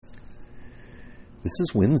This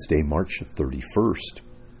is Wednesday, March 31st.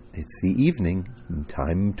 It's the evening and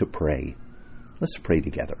time to pray. Let's pray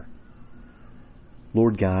together.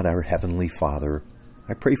 Lord God, our Heavenly Father,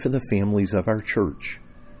 I pray for the families of our church.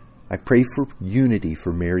 I pray for unity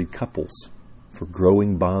for married couples, for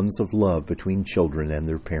growing bonds of love between children and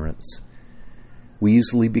their parents. We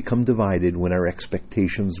easily become divided when our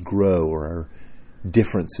expectations grow or our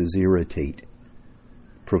differences irritate.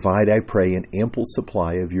 Provide, I pray, an ample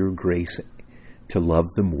supply of your grace to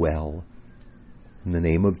love them well. In the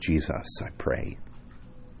name of Jesus, I pray.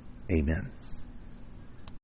 Amen.